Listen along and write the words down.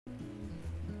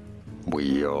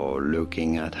we are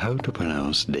looking at how to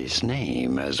pronounce this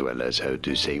name, as well as how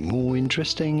to say more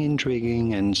interesting,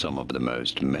 intriguing, and some of the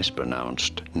most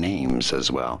mispronounced names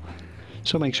as well.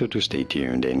 So make sure to stay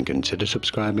tuned and consider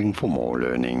subscribing for more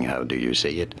learning. How do you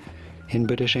say it? In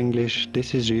British English,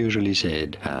 this is usually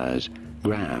said as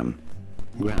gram.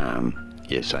 Gram.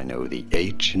 Yes, I know the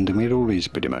H in the middle is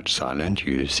pretty much silent.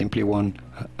 You simply want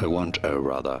a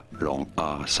rather long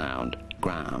R sound.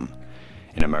 Gram.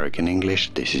 In American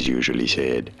English, this is usually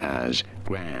said as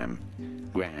gram.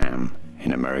 Gram.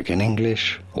 In American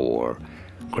English, or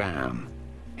gram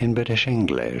in British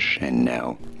English. And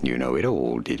now you know it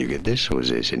all. Did you get this? Was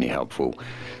this any helpful?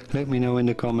 Let me know in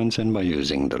the comments and by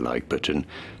using the like button.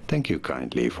 Thank you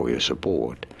kindly for your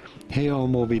support. Here are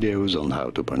more videos on how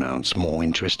to pronounce more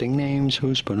interesting names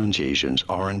whose pronunciations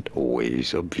aren't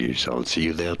always obvious. I'll see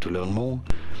you there to learn more.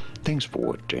 Thanks for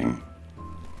watching.